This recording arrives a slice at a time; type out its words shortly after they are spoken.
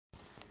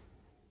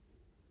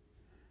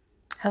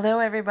Hello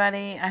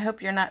everybody, I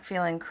hope you're not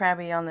feeling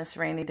crabby on this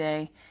rainy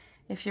day.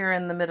 If you're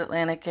in the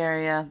Mid-Atlantic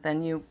area,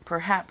 then you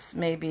perhaps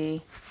may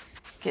be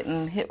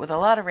getting hit with a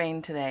lot of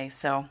rain today.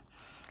 So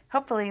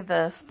hopefully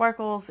the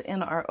sparkles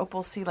in our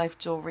Opal Sea Life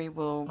jewelry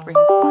will bring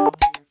a smile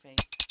to your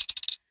face.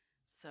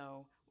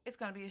 So it's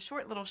going to be a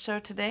short little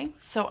show today,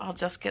 so I'll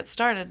just get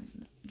started.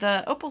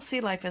 The Opal Sea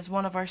Life is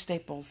one of our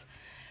staples.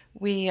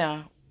 We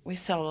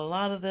sell a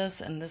lot of this,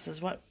 and this is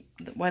what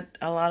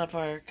a lot of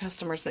our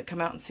customers that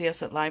come out and see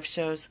us at live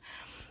shows,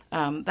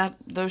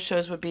 those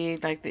shows would be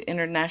like the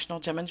International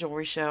Gem and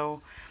Jewelry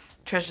Show,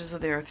 Treasures of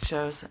the Earth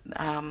shows.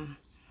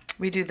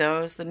 We do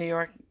those, the New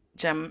York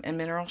Gem and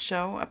Mineral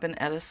Show up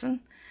in Edison,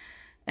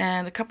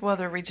 and a couple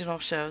other regional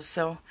shows.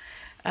 So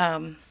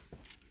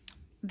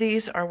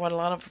these are what a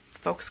lot of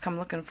folks come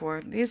looking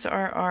for. These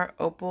are our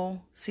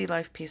Opal Sea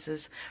Life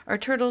pieces. Our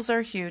turtles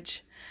are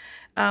huge.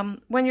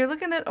 When you're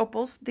looking at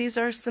opals, these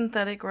are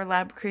synthetic or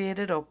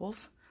lab-created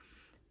opals.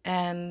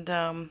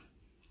 And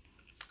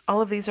all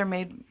of these are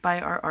made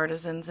by our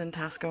artisans in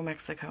Tasco,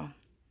 Mexico.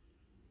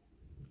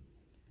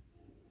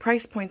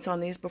 Price points on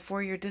these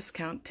before your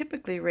discount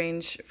typically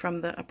range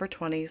from the upper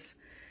 20s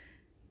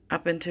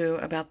up into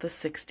about the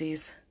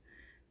 60s,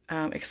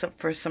 except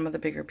for some of the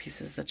bigger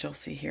pieces that you'll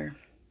see here.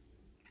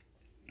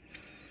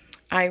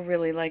 I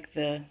really like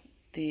the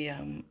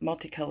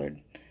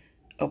multicolored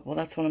opal.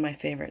 That's one of my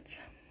favorites.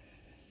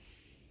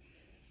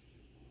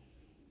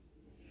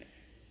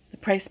 The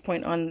price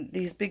point on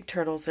these big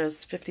turtles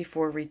is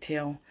 $54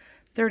 retail,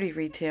 $30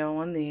 retail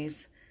on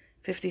these,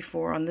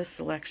 $54 on this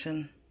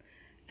selection,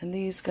 and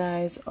these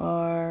guys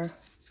are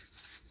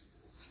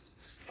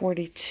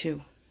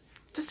 $42,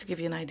 just to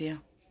give you an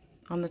idea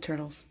on the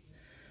turtles.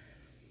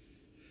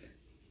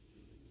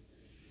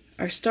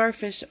 Our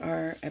starfish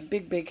are a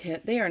big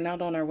hit. They are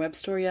not on our web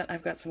store yet.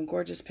 I've got some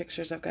gorgeous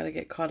pictures. I've got to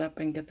get caught up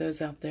and get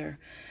those out there.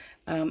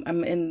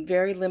 I'm in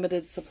very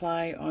limited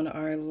supply on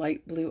our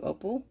light blue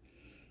opal.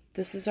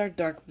 This is our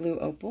dark blue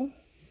opal.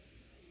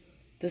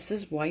 This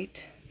is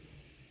white.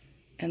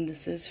 And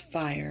this is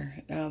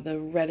fire. The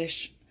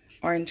reddish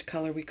orange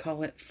color, we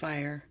call it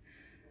fire.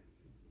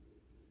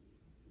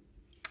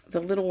 The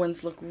little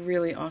ones look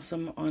really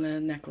awesome on a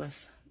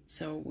necklace.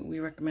 So we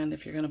recommend,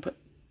 if you're going to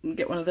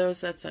get one of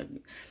those, that's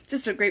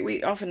just a great,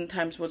 we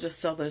oftentimes will just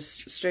sell those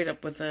straight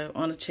up with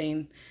on a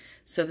chain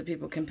so that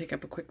people can pick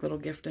up a quick little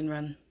gift and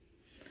run.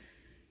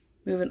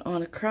 Moving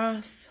on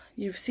across,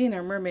 you've seen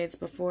our mermaids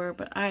before,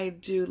 but I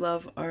do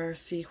love our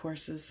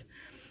seahorses.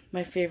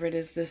 My favorite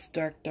is this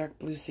dark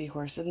blue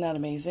seahorse. Isn't that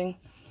amazing?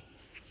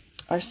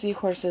 Our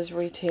seahorses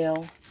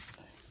retail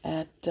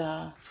at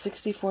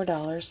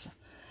 $64.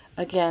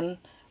 Again,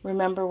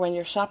 remember, when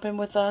you're shopping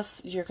with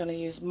us, you're going to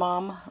use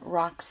Mom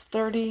Rocks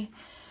 30.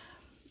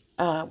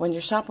 When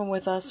you're shopping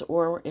with us,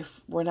 or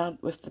if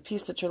the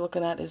piece that you're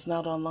looking at is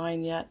not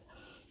online yet,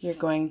 you're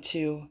going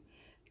to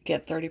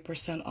get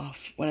 30%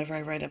 off whenever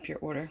I write up your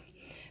order.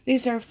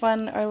 These are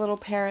fun, our little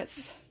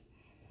parrots,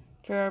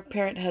 for our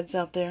parrot heads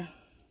out there.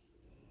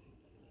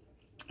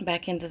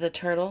 Back into the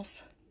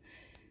turtles.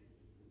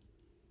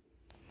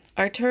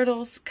 Our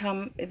turtles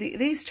come,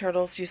 these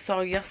turtles you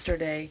saw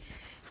yesterday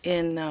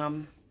in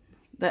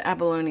the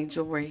abalone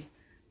jewelry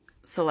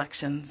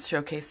selection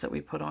showcase that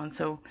we put on.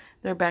 So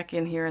they're back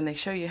in here, and they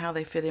show you how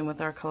they fit in with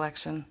our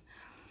collection.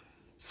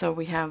 So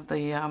we have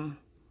the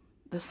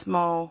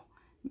small,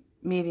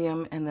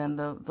 medium, and then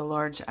the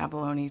large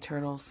abalone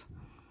turtles.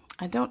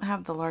 I don't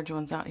have the large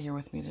ones out here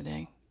with me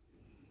today.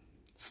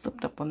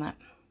 Slipped up on that.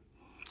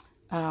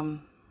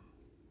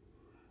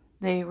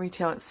 They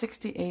retail at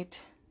 $68,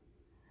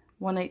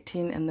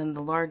 $118, and then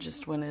the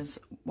largest one is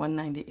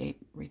 $198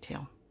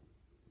 retail.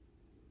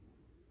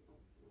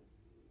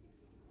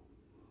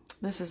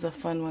 This is a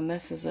fun one.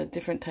 This is a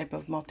different type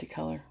of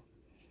multicolor.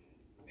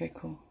 Very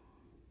cool.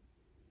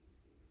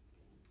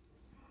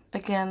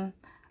 Again,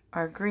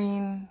 our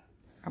green,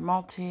 our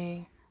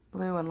multi,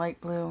 blue, and light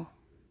blue.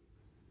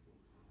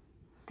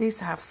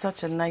 These have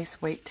such a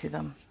nice weight to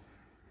them.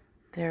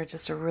 They're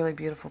just a really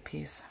beautiful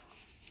piece.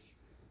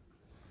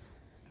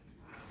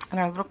 And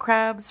our little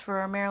crabs for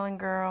our Maryland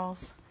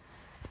girls.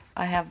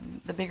 I have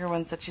the bigger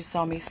ones that you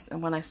saw me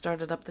when I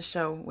started up the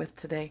show with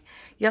today.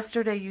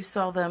 Yesterday you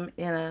saw them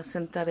in a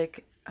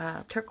synthetic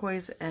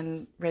turquoise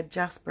and red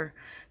jasper.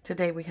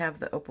 Today we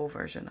have the opal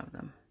version of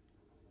them.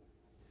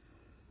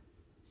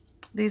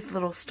 These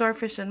little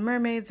starfish and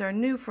mermaids are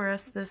new for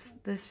us this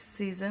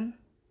season.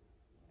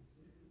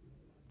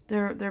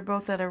 They're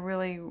both at a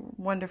really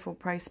wonderful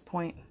price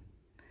point.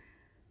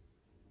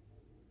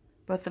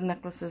 Both the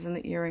necklaces and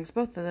the earrings,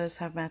 both of those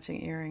have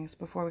matching earrings.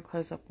 Before we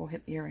close up, we'll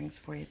hit earrings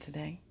for you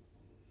today.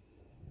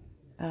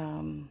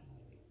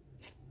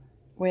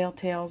 Whale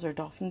tails or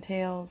dolphin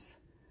tails.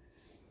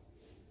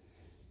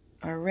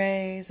 Our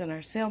rays and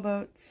our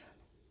sailboats.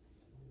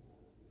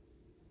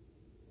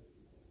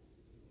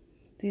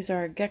 These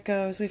are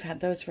geckos. We've had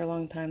those for a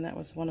long time. That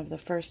was one of the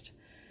first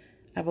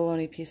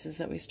abalone pieces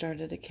that we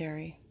started to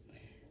carry.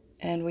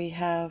 And we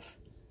have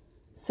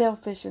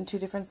sailfish in two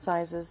different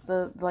sizes.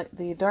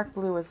 The dark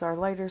blue is our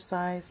lighter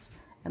size,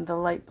 and the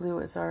light blue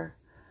is our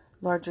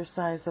larger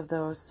size of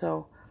those,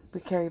 so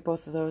we carry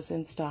both of those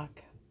in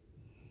stock.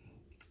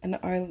 And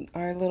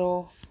our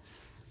little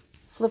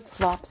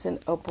flip-flops in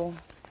Opal.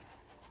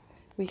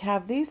 We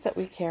have these that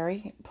we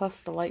carry, plus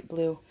the light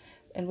blue,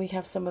 and we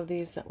have some of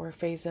these that we're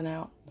phasing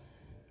out.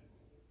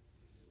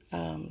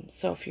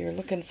 So if you're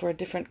looking for a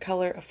different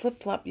color, a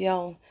flip-flop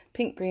yellow,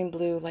 pink, green,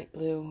 blue, light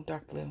blue,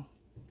 dark blue.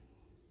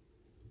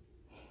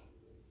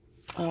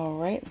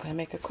 Alright, I'm going to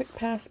make a quick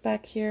pass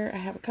back here. I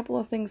have a couple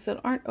of things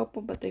that aren't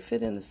Opal, but they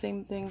fit in the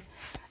same thing.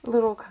 A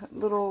little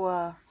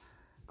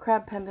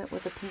crab pendant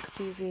with a pink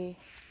CZ.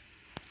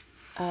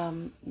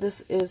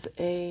 This is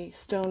a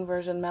stone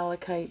version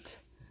malachite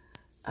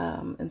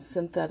and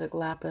synthetic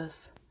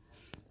lapis,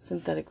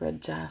 synthetic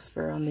red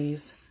jasper on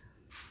these.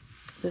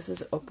 This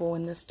is Opal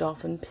in this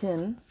dolphin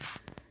pin.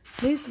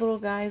 These little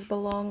guys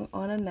belong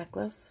on a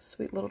necklace.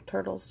 Sweet little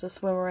turtles to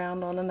swim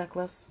around on a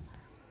necklace.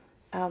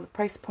 The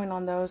price point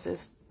on those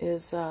is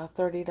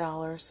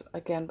 $30,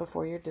 again,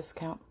 before your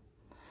discount.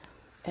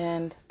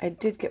 And I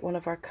did get one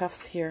of our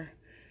cuffs here.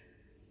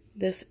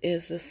 This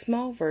is the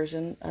small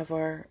version of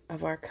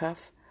our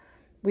cuff.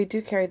 We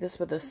do carry this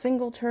with a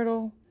single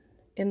turtle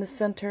in the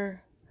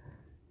center.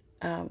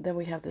 Then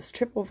we have this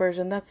triple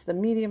version. That's the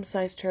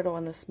medium-sized turtle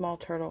and the small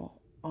turtle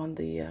on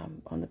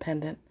the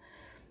pendant,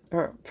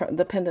 or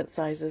the pendant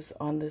sizes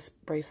on this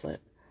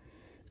bracelet.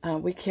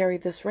 We carry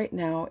this right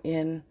now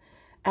in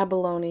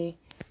abalone,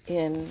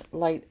 in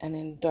light and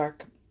in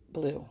dark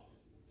blue.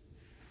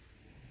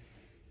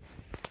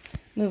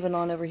 Moving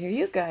on over here,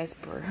 you guys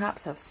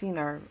perhaps have seen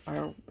our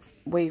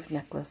wave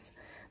necklace.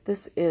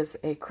 This is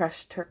a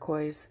crushed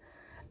turquoise,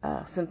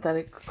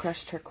 synthetic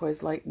crushed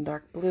turquoise, light and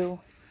dark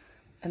blue.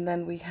 And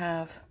then we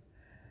have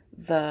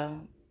the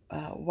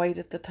white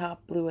at the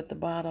top, blue at the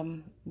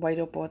bottom, white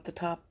opal at the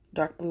top,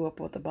 dark blue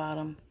opal at the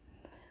bottom.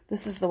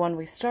 This is the one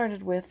we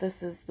started with.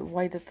 This is the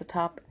white at the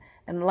top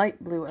and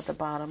light blue at the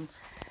bottom.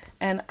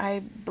 And I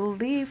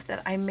believe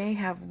that I may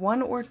have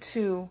one or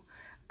two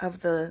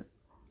of the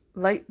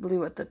light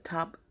blue at the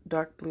top,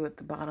 dark blue at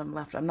the bottom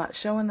left. I'm not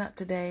showing that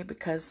today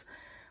because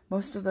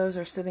most of those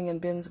are sitting in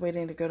bins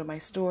waiting to go to my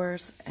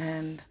stores.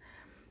 And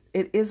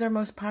it is our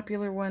most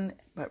popular one,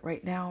 but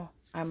right now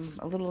I'm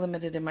a little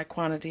limited in my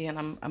quantity,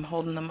 and I'm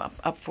holding them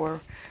up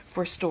for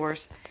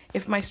stores.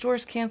 If my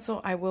stores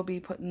cancel, I will be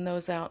putting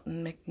those out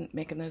and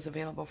making those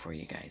available for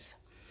you guys.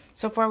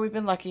 So far, we've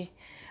been lucky.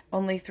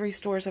 Only 3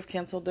 stores have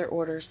canceled their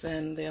orders,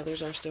 and the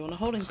others are still in a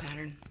holding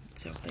pattern.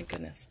 So thank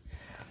goodness.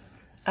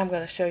 I'm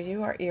going to show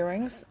you our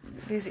earrings.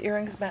 These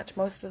earrings match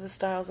most of the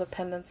styles of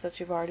pendants that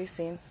you've already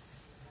seen.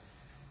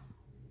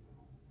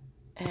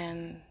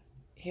 And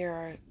here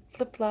are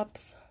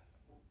flip-flops,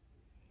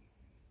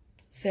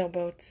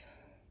 sailboats,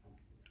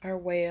 our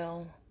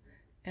whale,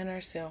 and our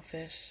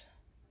sailfish.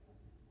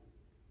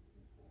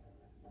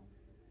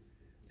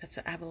 That's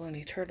an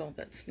abalone turtle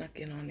that snuck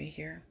in on me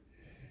here.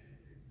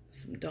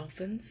 Some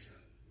dolphins.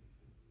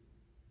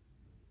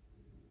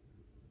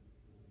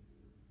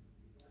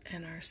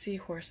 And our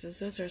seahorses.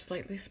 Those are a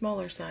slightly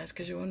smaller size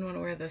because you wouldn't want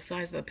to wear the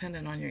size of the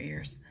pendant on your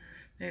ears.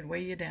 They'd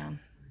weigh you down.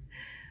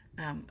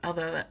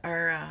 Although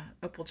our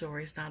opal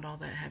jewelry is not all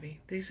that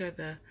heavy. These are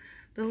the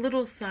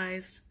little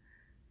sized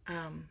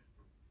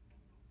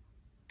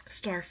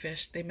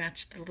starfish. They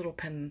match the little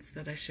pendants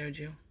that I showed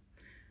you.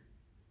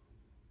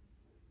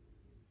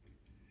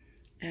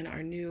 And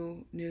our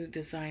new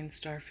design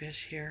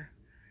starfish here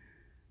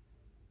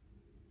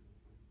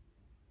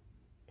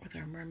with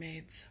our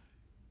mermaids.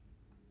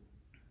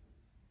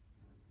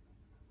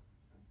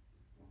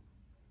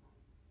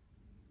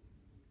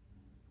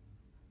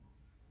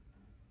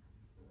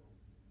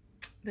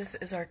 This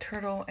is our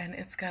turtle, and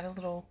it's got a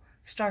little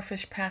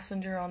starfish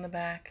passenger on the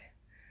back.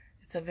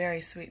 It's a very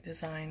sweet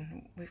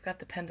design. We've got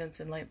the pendants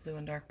in light blue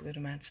and dark blue to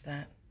match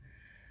that.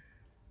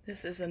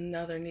 This is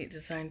another neat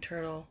design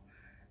turtle,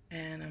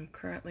 and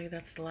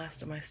that's the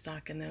last of my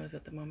stock in those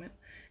at the moment.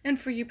 And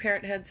for you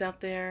parrot heads out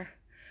there,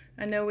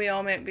 I know we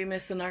all might be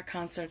missing our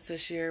concerts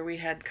this year. We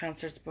had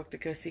concerts booked to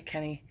go see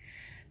Kenny,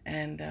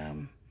 and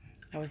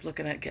I was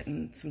looking at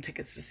getting some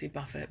tickets to see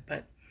Buffett,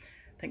 but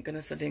thank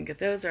goodness I didn't get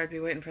those, or I'd be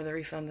waiting for the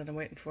refund that I'm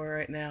waiting for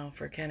right now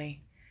for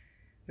Kenny.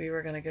 We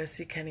were going to go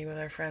see Kenny with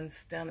our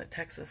friends down at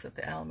Texas at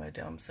the Alamo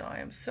Dome, so I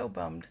am so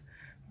bummed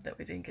that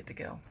we didn't get to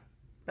go.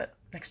 But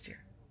next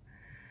year.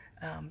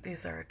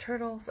 These are our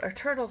turtles. Our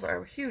turtles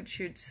are a huge,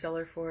 huge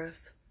seller for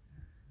us.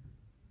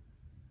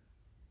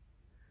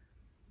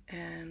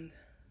 And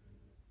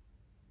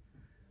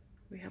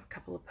we have a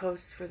couple of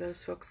posts for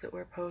those folks that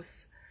wear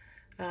posts.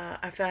 I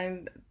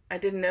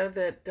didn't know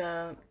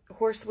that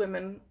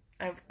horsewomen,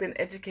 I've been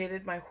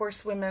educated, my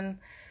horsewomen,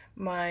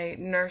 my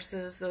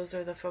nurses, those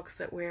are the folks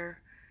that wear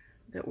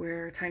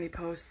tiny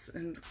posts,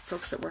 and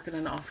folks that work in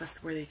an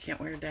office where they can't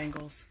wear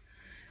dangles.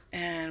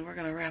 And we're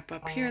going to wrap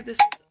up here. This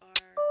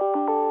is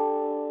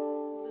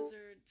our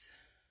lizards.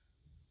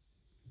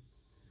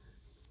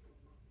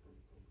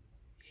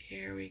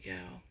 Here we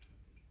go.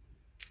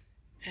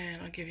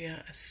 And I'll give you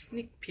a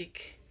sneak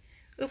peek.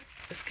 Oop,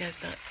 this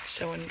guy's not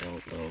showing the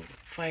little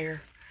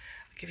fire.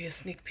 I'll give you a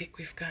sneak peek.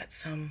 We've got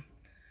some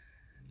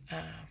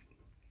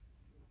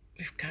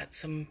we've got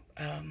some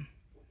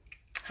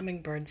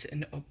hummingbirds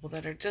in Opal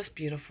that are just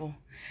beautiful,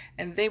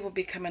 and they will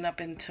be coming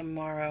up in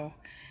tomorrow.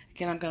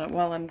 Again, I'm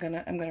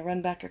gonna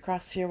run back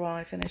across here while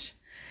I finish.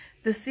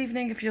 This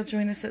evening, if you'll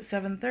join us at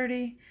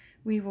 7:30,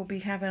 we will be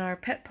having our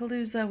pet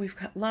palooza. We've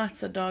got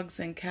lots of dogs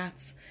and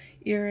cats,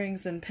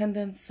 earrings and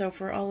pendants. So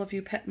for all of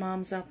you pet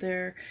moms out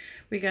there,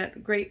 we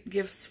got great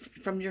gifts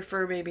from your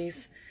fur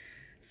babies.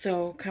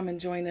 So come and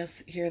join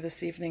us here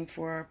this evening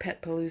for our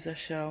pet palooza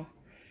show.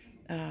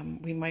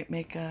 We might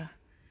make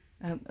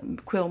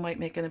Quill might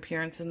make an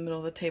appearance in the middle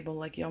of the table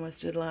like he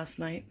almost did last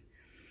night.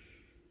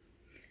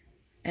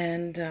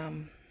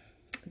 And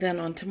then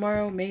on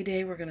tomorrow, May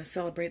Day, we're going to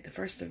celebrate the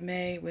 1st of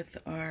May with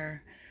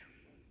our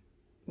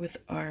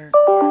our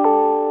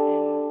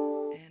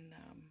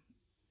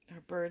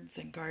birds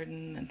and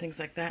garden and things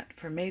like that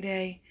for May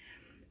Day.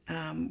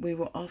 We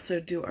will also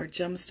do our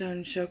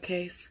gemstone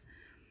showcase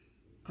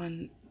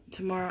on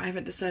tomorrow. I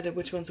haven't decided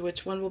which one's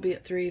which. One will be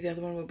at 3, the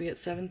other one will be at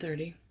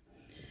 7:30.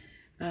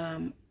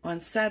 On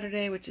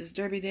Saturday, which is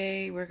Derby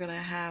Day, we're going to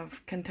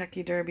have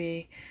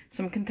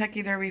some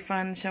Kentucky Derby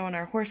fun, showing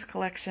our horse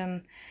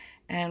collection,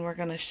 and we're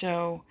going to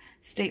show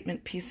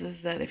statement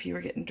pieces that if you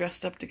were getting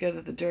dressed up to go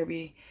to the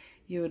Derby,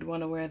 you would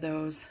want to wear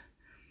those.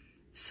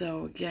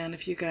 So again,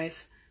 if you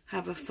guys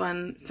have a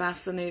fun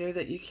fascinator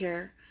that you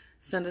care,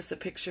 send us a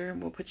picture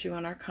and we'll put you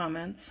on our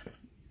comments.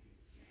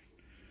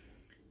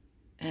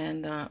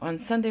 And on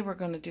Sunday, we're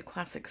going to do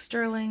classic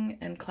sterling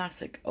and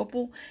classic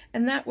opal.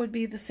 And that would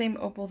be the same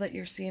opal that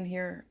you're seeing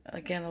here.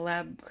 Again, a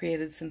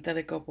lab-created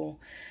synthetic opal.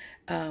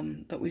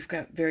 But we've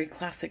got very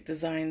classic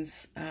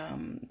designs,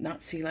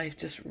 not sea life,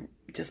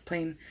 just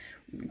plain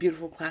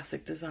beautiful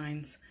classic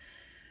designs.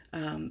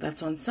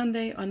 That's on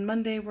Sunday. On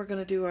Monday, we're going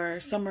to do our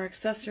summer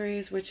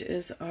accessories, which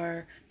is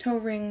our toe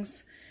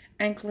rings,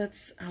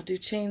 anklets. I'll do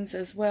chains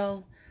as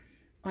well.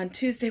 On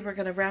Tuesday, we're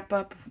going to wrap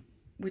up,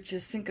 which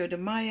is Cinco de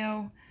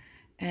Mayo.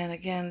 And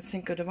again,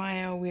 Cinco de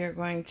Mayo, we are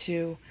going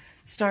to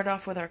start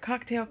off with our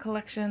cocktail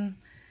collection.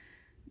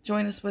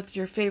 Join us with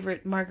your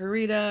favorite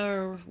margarita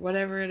or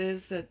whatever it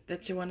is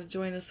that you want to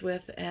join us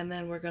with. And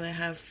then we're going to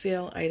have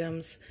sale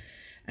items.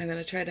 I'm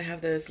going to try to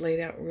have those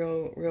laid out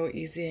real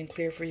easy and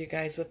clear for you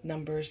guys with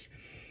numbers.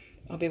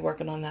 I'll be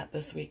working on that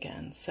this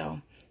weekend.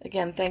 So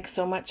again, thanks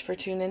so much for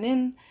tuning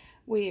in.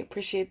 We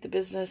appreciate the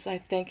business. I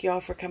thank you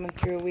all for coming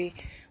through.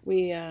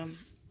 We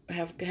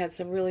have had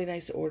some really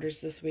nice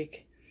orders this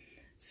week.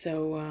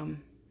 So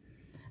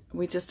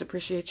we just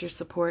appreciate your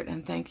support,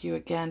 and thank you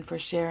again for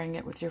sharing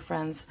it with your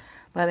friends,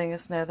 letting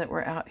us know that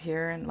we're out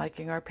here and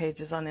liking our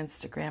pages on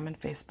Instagram and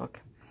Facebook.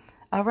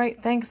 All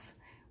right, thanks.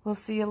 We'll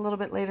see you a little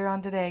bit later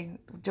on today.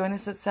 Join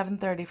us at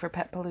 7:30 for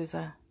Pet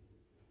Palooza.